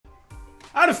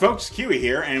Howdy folks, Keywii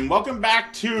here, and welcome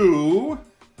back to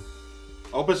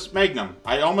Opus Magnum.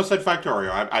 I almost said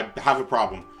Factorio. I have a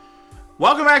problem.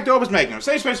 Welcome back to Opus Magnum.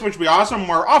 Safe space, which would be awesome.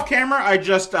 We're off camera. I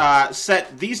just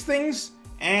set these things,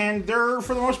 and they're,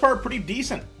 for the most part, pretty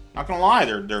decent. Not gonna lie,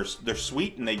 they're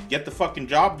sweet, and they get the fucking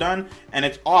job done, and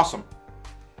it's awesome.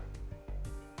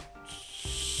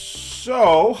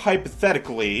 So,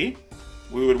 hypothetically,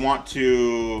 we would want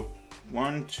to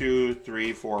 1, 2,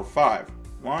 3, 4, 5.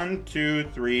 1, 2,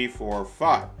 3, 4,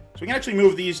 5. So we can actually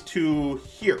move these to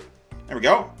here. There we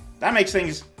go. That makes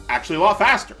things actually a lot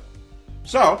faster.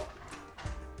 So,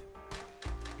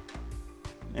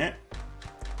 yeah.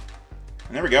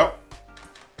 And there we go.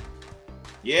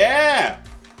 Yeah!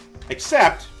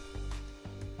 Except,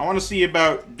 I want to see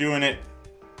about doing it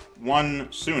one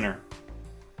sooner.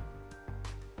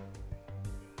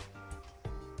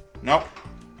 Nope.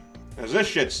 Because this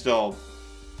shit's still...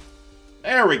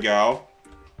 There we go.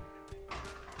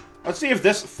 Let's see if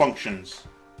this functions.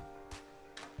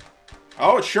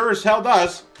 Oh, it sure as hell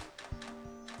does.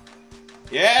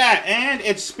 Yeah, and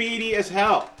it's speedy as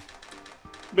hell.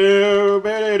 Boo,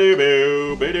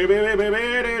 boo, boo,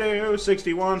 boo,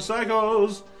 61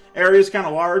 cycles. Area's kind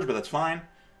of large, but that's fine.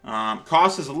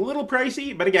 Cost is a little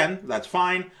pricey, but again, that's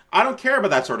fine. I don't care about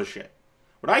that sort of shit.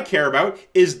 What I care about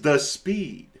is the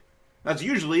speed. That's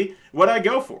usually what I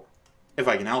go for, if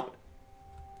I can help it.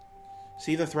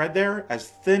 See the thread there? As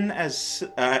thin as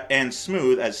and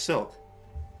smooth as silk.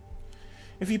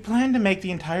 If you plan to make the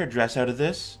entire dress out of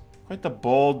this, quite the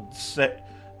bold,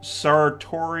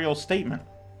 sartorial statement.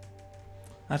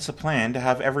 That's the plan, to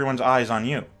have everyone's eyes on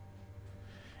you.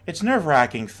 It's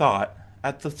nerve-wracking thought.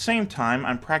 At the same time,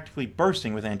 I'm practically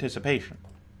bursting with anticipation.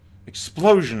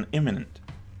 Explosion imminent.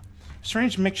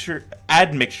 Strange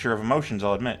admixture of emotions,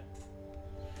 I'll admit.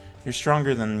 You're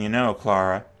stronger than you know,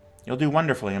 Clara. You'll do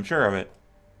wonderfully, I'm sure of it.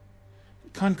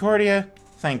 Concordia,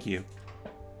 thank you.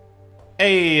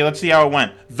 Hey, let's see how it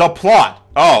went. The plot!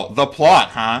 Oh, the plot,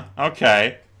 huh?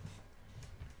 Okay.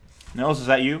 Nils, is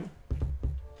that you?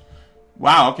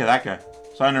 Wow, okay, that guy.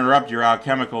 Sorry to interrupt your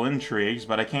alchemical intrigues,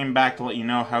 but I came back to let you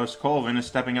know House Colvin is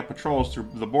stepping up patrols through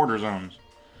the border zones.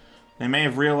 They may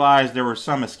have realized there were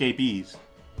some escapees.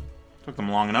 Took them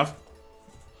long enough.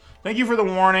 Thank you for the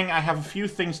warning. I have a few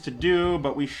things to do,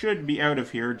 but we should be out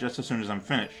of here just as soon as I'm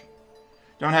finished.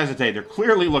 Don't hesitate. They're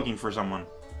clearly looking for someone.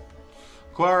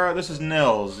 Clara, this is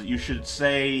Nils. You should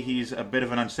say he's a bit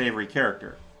of an unsavory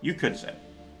character. You could say.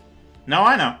 No,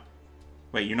 I know.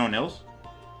 Wait, you know Nils?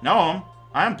 Know him?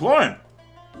 I employ him.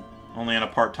 Only on a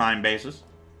part-time basis.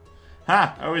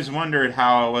 Ha! I always wondered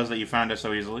how it was that you found us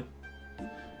so easily.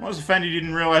 I was offended you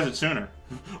didn't realize it sooner.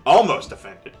 Almost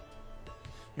offended.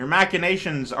 Your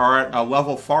machinations are at a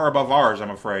level far above ours,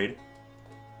 I'm afraid.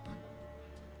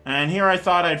 And here I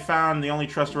thought I'd found the only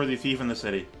trustworthy thief in the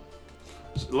city.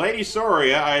 Lady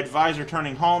Soria, I advise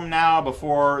returning home now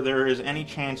before there is any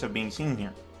chance of being seen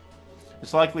here.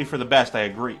 It's likely for the best, I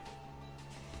agree.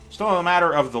 Still a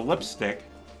matter of the lipstick.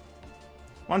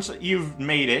 Once you've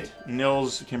made it,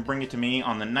 Nils can bring it to me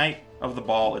on the night of the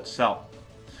ball itself.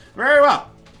 Very well.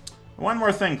 One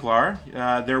more thing, Clara.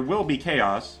 There will be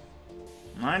chaos.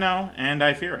 I know, and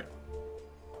I fear it.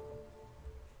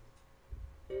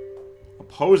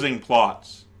 Opposing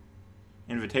plots.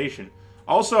 Invitation.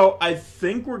 Also, I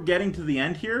think we're getting to the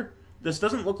end here. This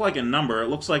doesn't look like a number. It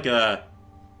looks like a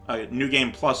New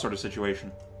Game Plus sort of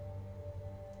situation.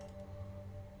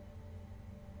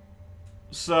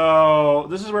 So,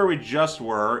 this is where we just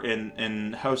were,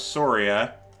 in House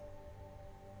Soria.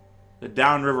 The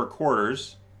Downriver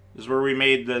Quarters. This is where we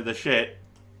made the shit.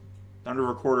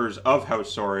 Downriver Quarters of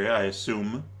House Soria, I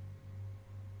assume.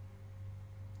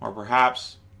 Or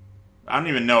perhaps... I don't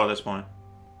even know at this point.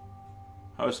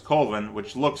 House Colvin,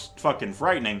 which looks fucking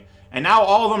frightening. And now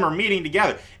all of them are meeting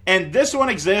together. And this one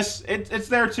exists. It's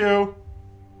there too.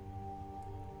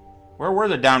 Where were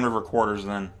the Downriver Quarters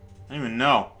then? I don't even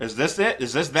know. Is this it?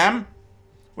 Is this them?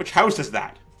 Which house is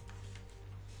that?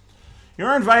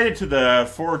 You're invited to the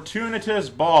Fortunatus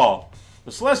Ball.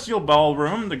 The Celestial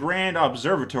Ballroom, the Grand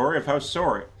Observatory of House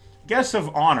Soria. Guests of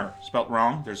honor. Spelt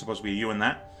wrong. There's supposed to be a U in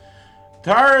that.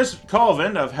 Taurus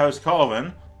Colvin of House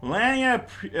Colvin. Lania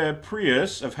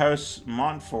Prius of House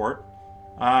Montfort.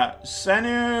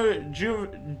 Senu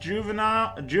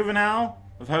Juvenal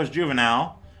of House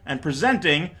Juvenal. And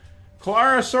presenting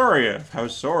Clara Soria of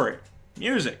House Soria.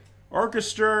 Music.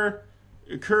 Orchestra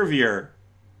Cuvier.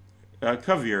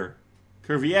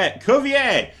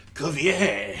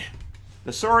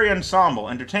 The Soria Ensemble.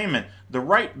 Entertainment. The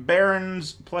Right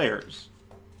Baron's Players.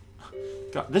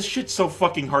 God, this shit's so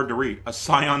fucking hard to read. A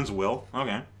Scion's Will.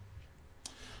 Okay.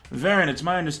 Varen, it's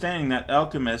my understanding that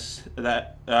alchemists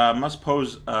that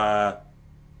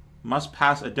must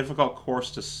pass a difficult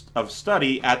course of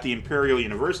study at the Imperial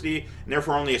University, and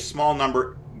therefore only a small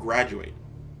number graduate.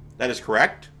 That is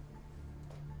correct.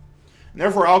 And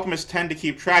therefore, alchemists tend to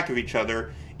keep track of each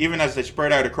other, even as they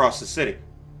spread out across the city,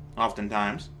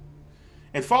 oftentimes.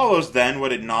 It follows, then,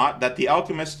 would it not, that the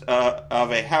alchemist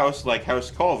of a house like House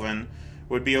Colvin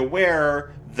would be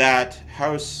aware that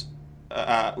House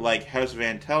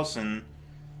Van Telsen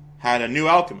had a new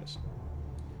alchemist.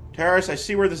 Terrace, I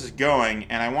see where this is going,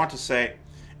 and I want to say,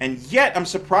 and yet I'm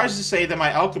surprised to say that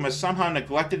my alchemist somehow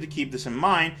neglected to keep this in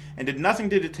mind and did nothing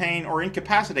to detain or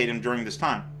incapacitate him during this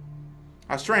time.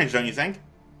 How strange, don't you think?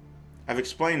 I've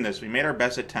explained this. We made our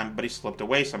best attempt, but he slipped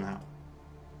away somehow.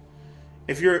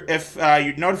 If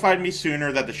you'd notified me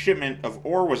sooner that the shipment of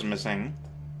ore was missing...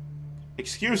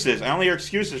 Excuses. I only hear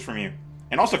excuses from you.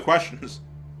 And also questions.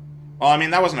 Well, I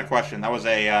mean, that wasn't a question. That was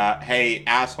a, hey,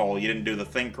 asshole, you didn't do the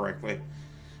thing correctly.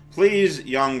 Please,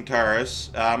 young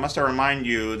Taurus, must I remind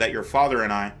you that your father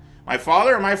and I... My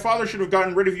father should have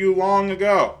gotten rid of you long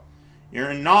ago.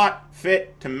 You're not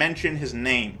fit to mention his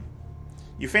name.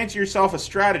 You fancy yourself a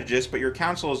strategist, but your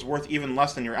counsel is worth even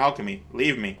less than your alchemy.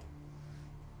 Leave me.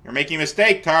 You're making a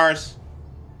mistake, Taurus.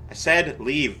 I said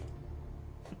leave.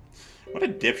 What a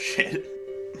dipshit.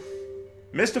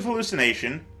 Mist of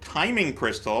hallucination, timing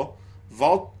crystal,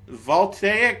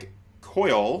 voltaic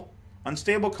coil,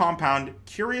 unstable compound,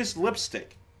 curious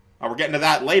lipstick. Oh, we're getting to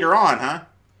that later on, huh?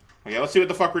 Okay, let's see what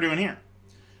the fuck we're doing here.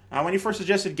 When you first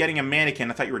suggested getting a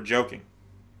mannequin, I thought you were joking.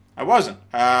 I wasn't.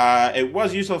 It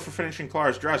was useful for finishing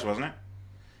Clara's dress, wasn't it?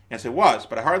 Yes, it was,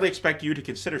 but I hardly expect you to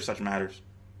consider such matters.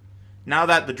 Now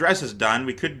that the dress is done,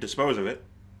 we could dispose of it.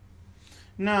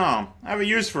 No, I have a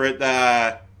use for it,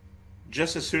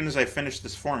 just as soon as I finish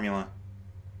this formula.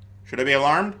 Should I be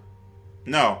alarmed?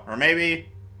 No, or maybe...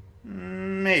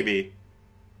 Maybe.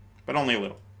 But only a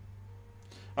little.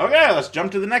 Okay, let's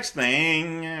jump to the next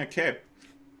thing. Okay.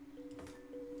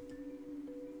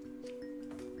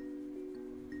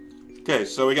 Okay,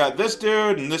 so we got this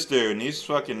dude, and he's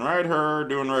fucking right her,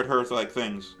 doing right her-like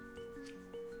things.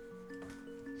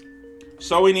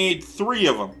 So we need 3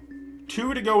 of them.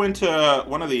 2 to go into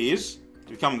one of these,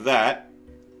 to become that.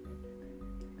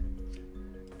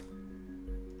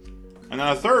 And then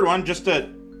a 3rd one just to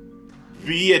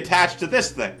be attached to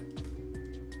this thing.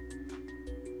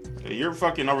 Okay, you're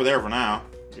fucking over there for now.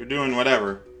 You're doing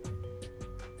whatever.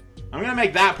 I'm gonna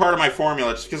make that part of my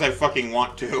formula just because I fucking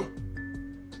want to.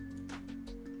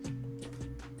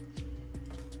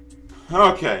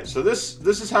 Okay, so this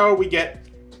is how we get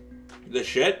this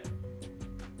shit.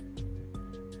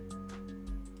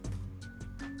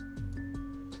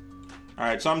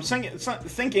 Alright, so I'm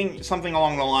thinking something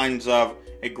along the lines of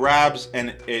it grabs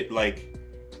and it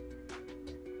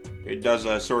does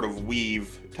a sort of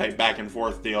weave type back and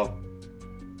forth deal.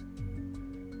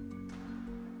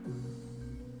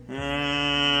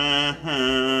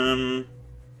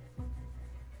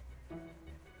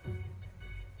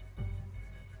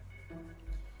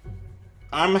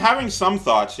 I'm having some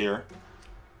thoughts here.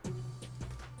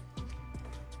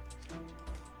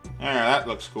 Yeah, that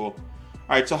looks cool.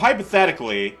 Alright, so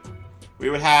hypothetically, we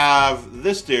would have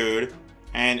this dude,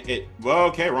 and it... Well,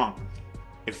 okay, wrong.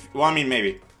 Well, I mean,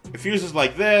 maybe. It fuses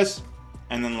like this,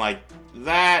 and then like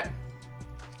that.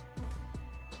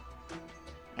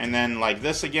 And then like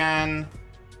this again.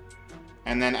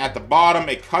 And then at the bottom,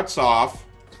 it cuts off.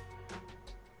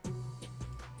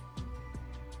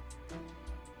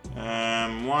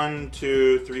 1,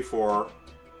 2, 3, 4.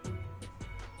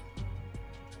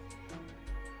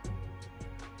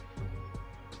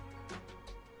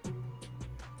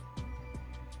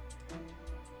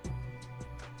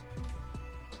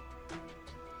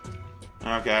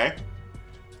 Okay.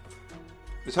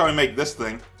 This is how we make this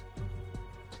thing.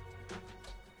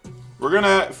 We're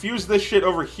gonna fuse this shit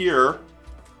over here.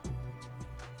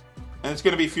 And it's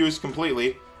gonna be fused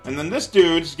completely. And then this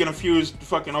dude's gonna fuse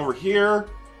fucking over here.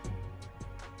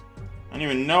 I don't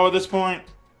even know at this point.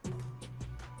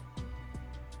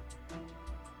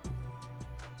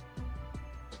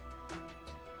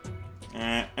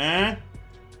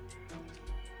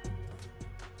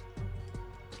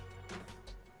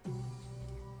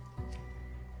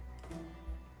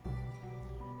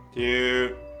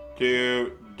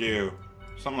 Do.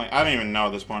 Something like, I don't even know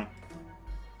at this point.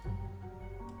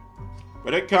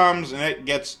 But it comes and it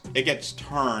gets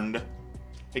turned.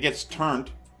 It gets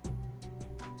turned.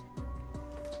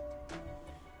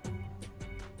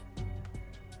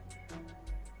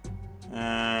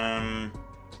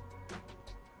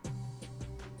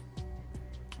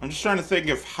 I'm just trying to think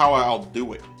of how I'll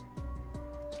do it.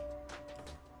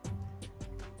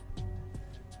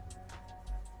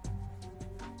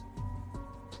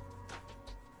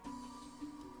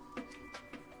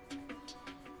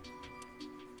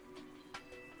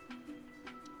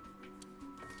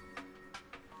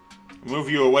 Move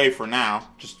you away for now.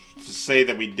 Just to say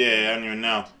that we did. I don't even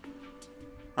know.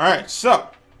 Alright, so.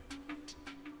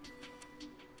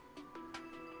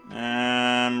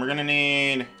 We're gonna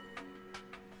need...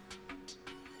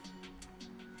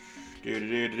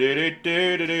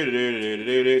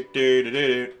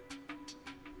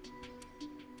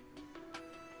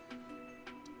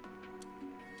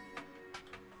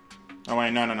 Oh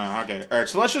wait, no. Okay. Alright,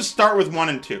 so let's just start with 1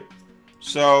 and 2.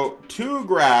 So, 2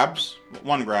 grabs,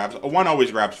 1 grabs, 1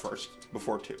 always grabs first,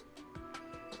 before 2.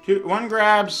 1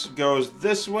 grabs, goes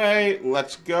this way,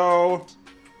 let's go,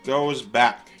 goes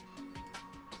back.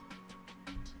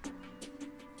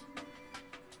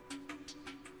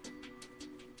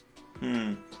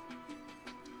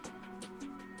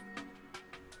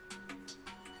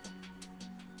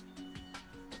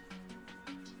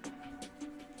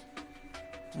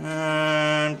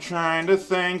 I'm trying to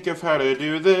think of how to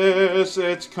do this.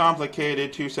 It's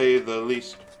complicated to say the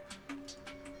least.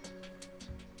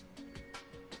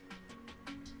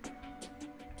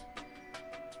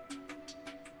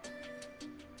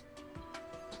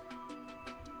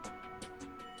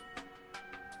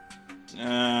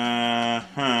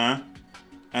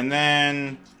 And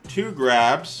then 2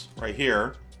 grabs right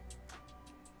here.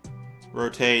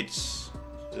 Rotates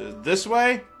this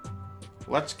way.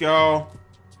 Let's go.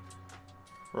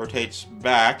 Rotates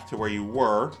back to where you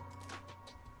were.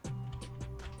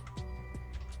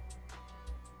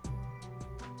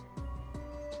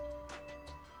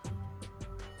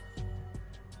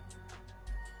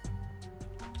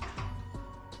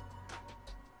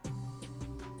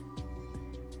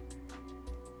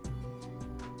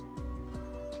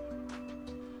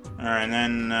 Alright,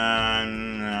 and then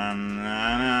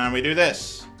we do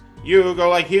this. You go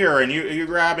like here, and you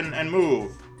grab and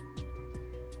move.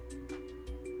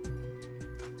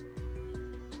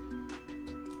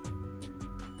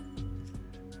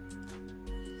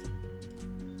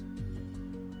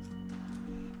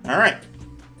 Alright.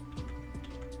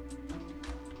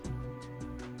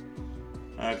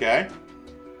 Okay.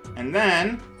 And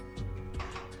then...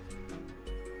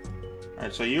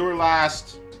 Alright, so you were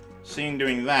last seen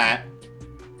doing that.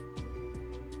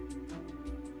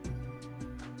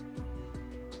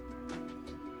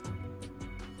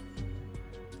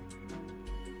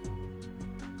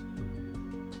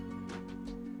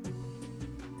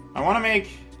 I want to make...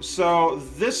 So,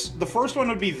 this... The first one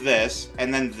would be this,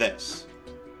 and then this.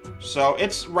 So,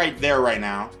 it's right there right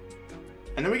now.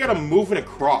 And then we gotta move it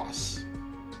across.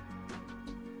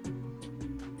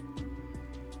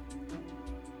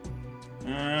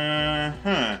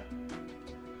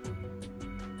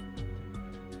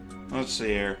 Let's see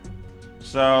here.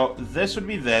 So, this would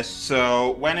be this.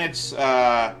 So, when it's,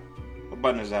 what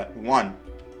button is that? 1.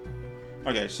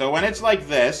 Okay, so when it's like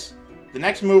this, the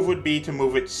next move would be to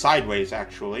move it sideways,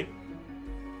 actually.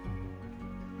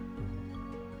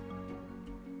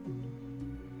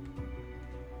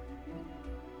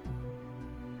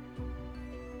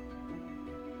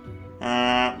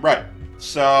 Right.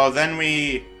 So, then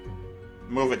we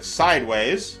move it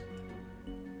sideways.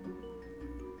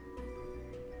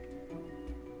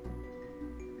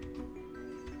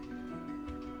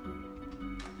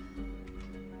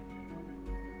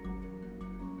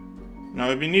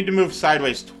 No, we need to move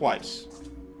sideways twice.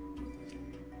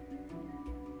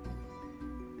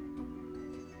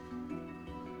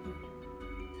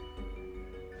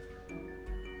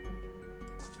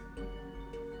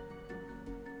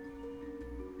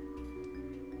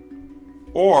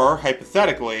 Or,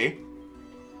 hypothetically,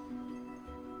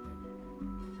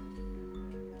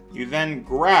 you then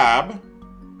grab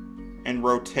and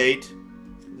rotate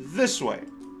this way.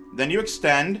 Then you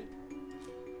extend,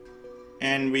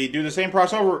 and we do the same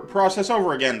process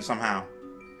over again somehow.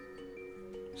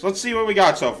 So let's see what we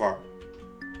got so far.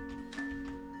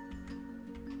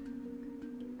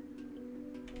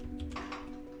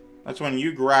 That's when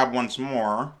you grab once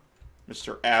more,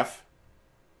 Mr. F.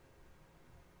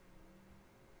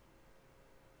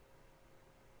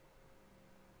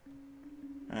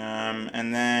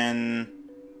 And then,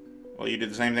 well, you do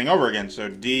the same thing over again. So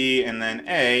D and then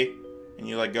A, and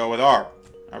you let go with R.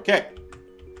 Okay.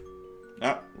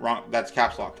 No, wrong. That's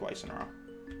caps lock twice in a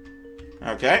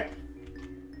row. Okay.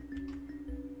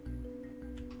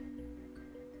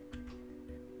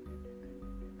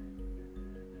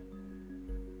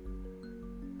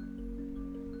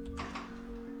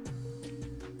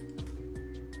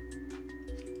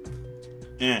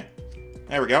 Yeah.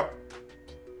 There we go.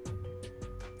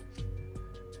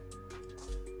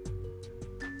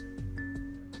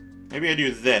 Maybe I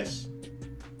do this.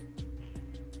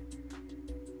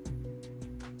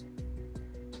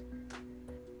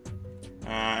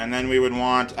 And then we would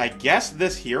want, I guess,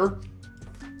 this here.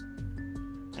 I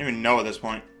don't even know at this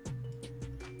point.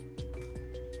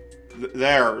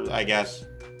 There, I guess.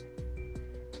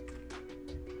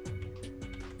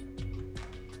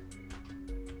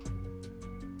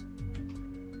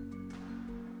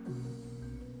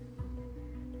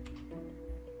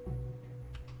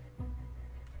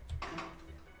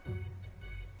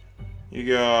 You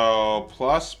go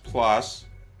plus, plus.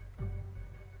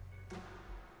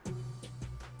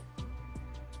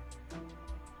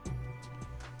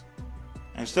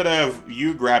 Instead of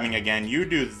you grabbing again, you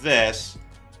do this.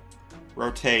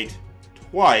 Rotate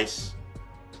twice.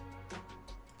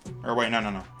 Or wait, no.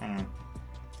 Hang on.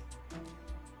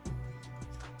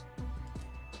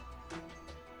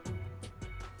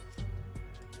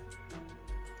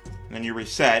 Then you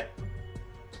reset.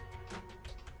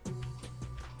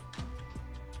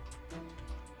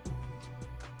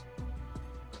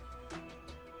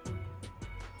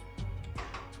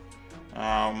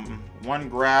 One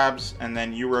grabs, and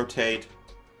then you rotate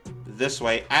this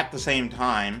way at the same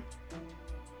time.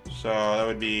 So that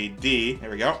would be D. There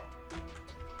we go.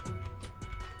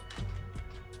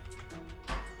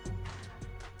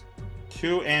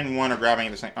 Two and one are grabbing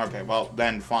at the same... Okay, well,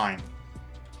 then fine.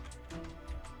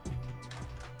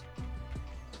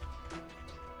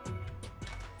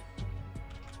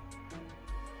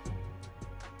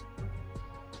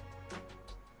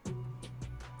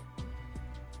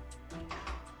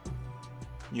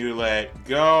 You let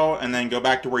go, and then go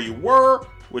back to where you were,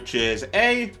 which is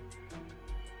A.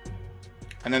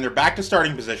 And then they're back to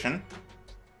starting position.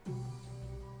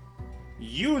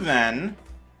 You then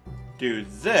do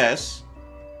this.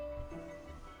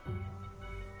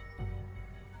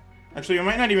 Actually, you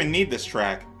might not even need this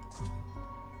track.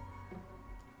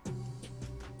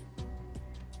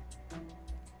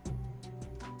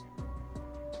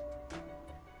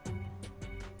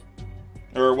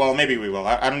 Or, well, maybe we will.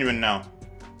 I don't even know.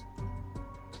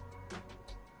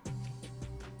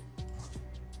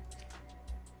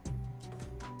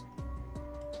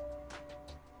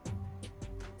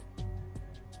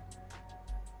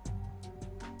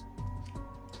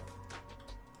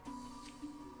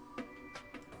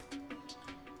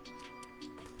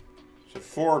 So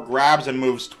 4 grabs and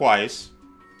moves twice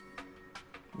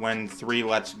when 3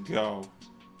 lets go.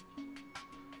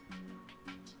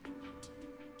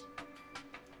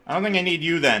 I don't think I need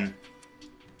you then,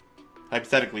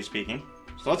 hypothetically speaking.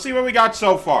 So let's see what we got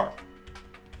so far.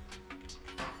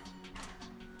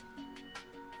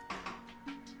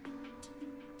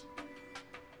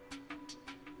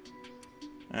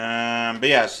 But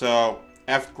yeah, so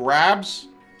F grabs,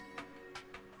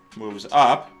 moves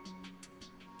up.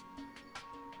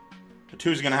 The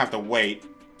 2's gonna have to wait.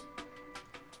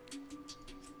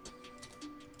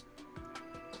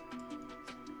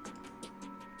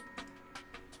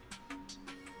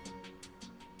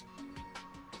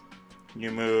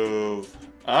 You move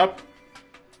up,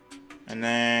 and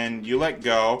then you let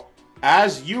go.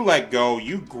 As you let go,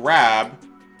 you grab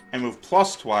and move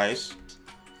plus twice,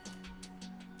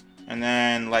 and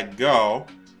then let go.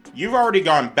 You've already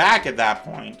gone back at that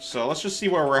point, so let's just see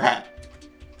where we're at.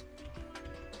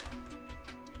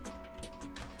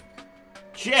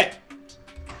 Shit!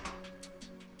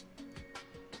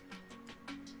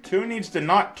 2 needs to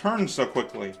not turn so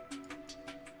quickly.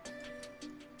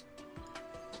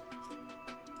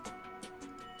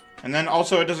 And then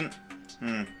also it doesn't...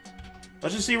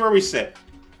 Let's just see where we sit.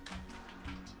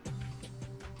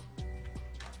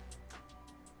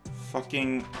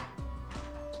 Fucking...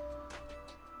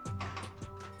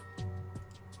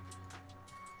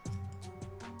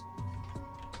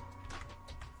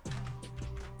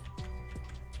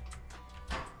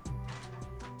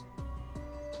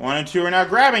 One and 2 are now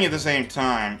grabbing at the same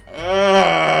time. Oh,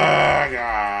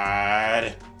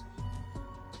 God.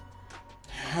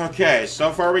 Okay,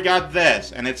 so far we got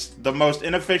this, and it's the most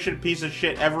inefficient piece of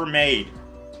shit ever made.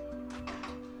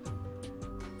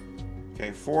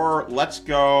 Okay, 4, let's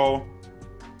go.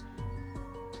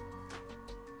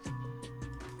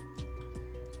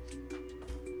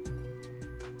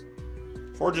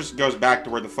 Four just goes back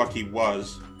to where the fuck he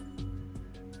was.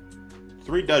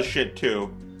 3 does shit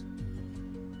too.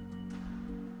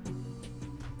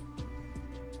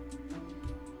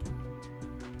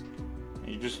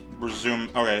 Just resume.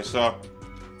 Okay, so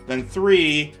then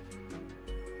 3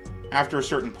 after a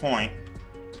certain point.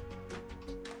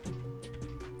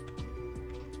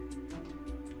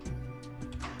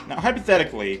 Now,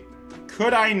 hypothetically,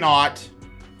 could I not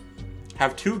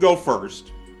have 2 go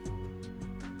first,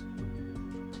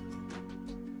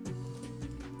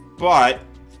 but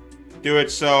do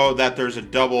it so that there's a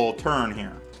double turn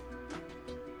here?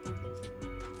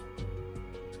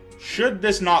 should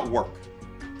this not work?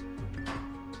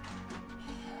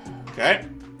 Okay.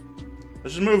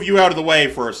 Let's just move you out of the way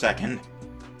for a second.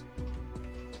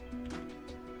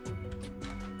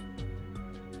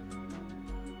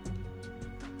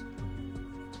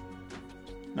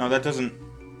 No, that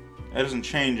doesn't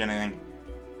change anything.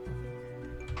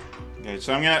 Okay,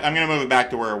 so I'm gonna move it back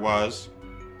to where it was.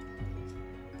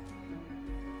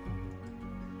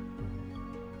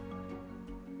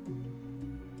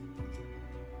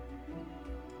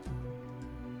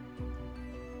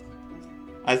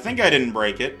 I think I didn't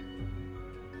break it.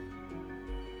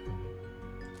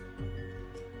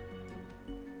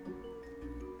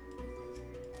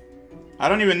 I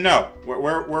don't even know. Where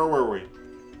were we?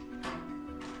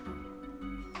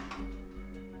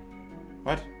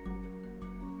 What?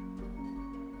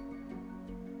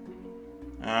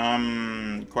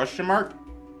 Question mark?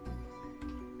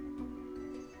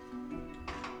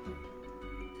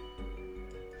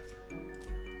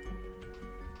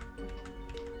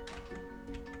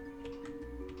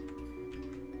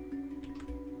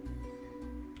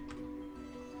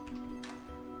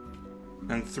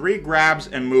 And 3 grabs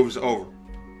and moves over.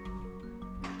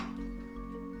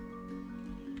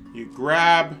 You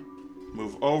grab,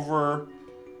 move over,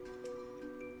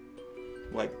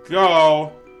 let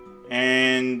go,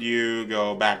 and you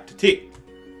go back to T.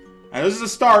 Now this is the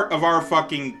start of our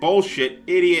fucking bullshit,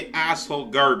 idiot, asshole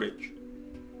garbage.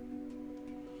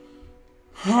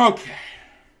 Okay.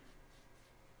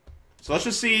 So let's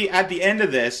just see, at the end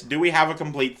of this, do we have a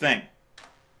complete thing?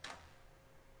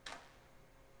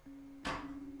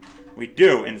 We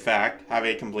do, in fact, have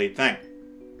a complete thing.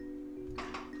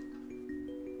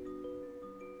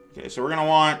 Okay, so we're going to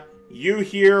want you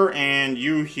here and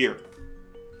you here.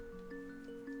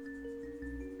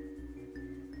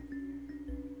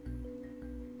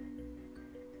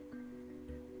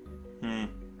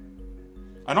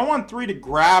 I don't want 3 to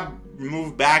grab,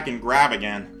 move back, and grab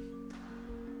again.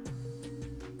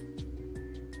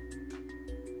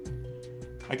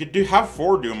 I could have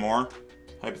 4 do more,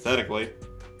 hypothetically.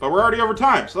 But we're already over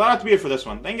time, so that'll have to be it for this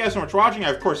one. Thank you guys so much for watching.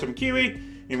 I, of course, am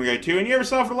Keywii. You have a great 2, and you have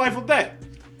yourself a delightful day.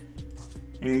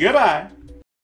 And goodbye.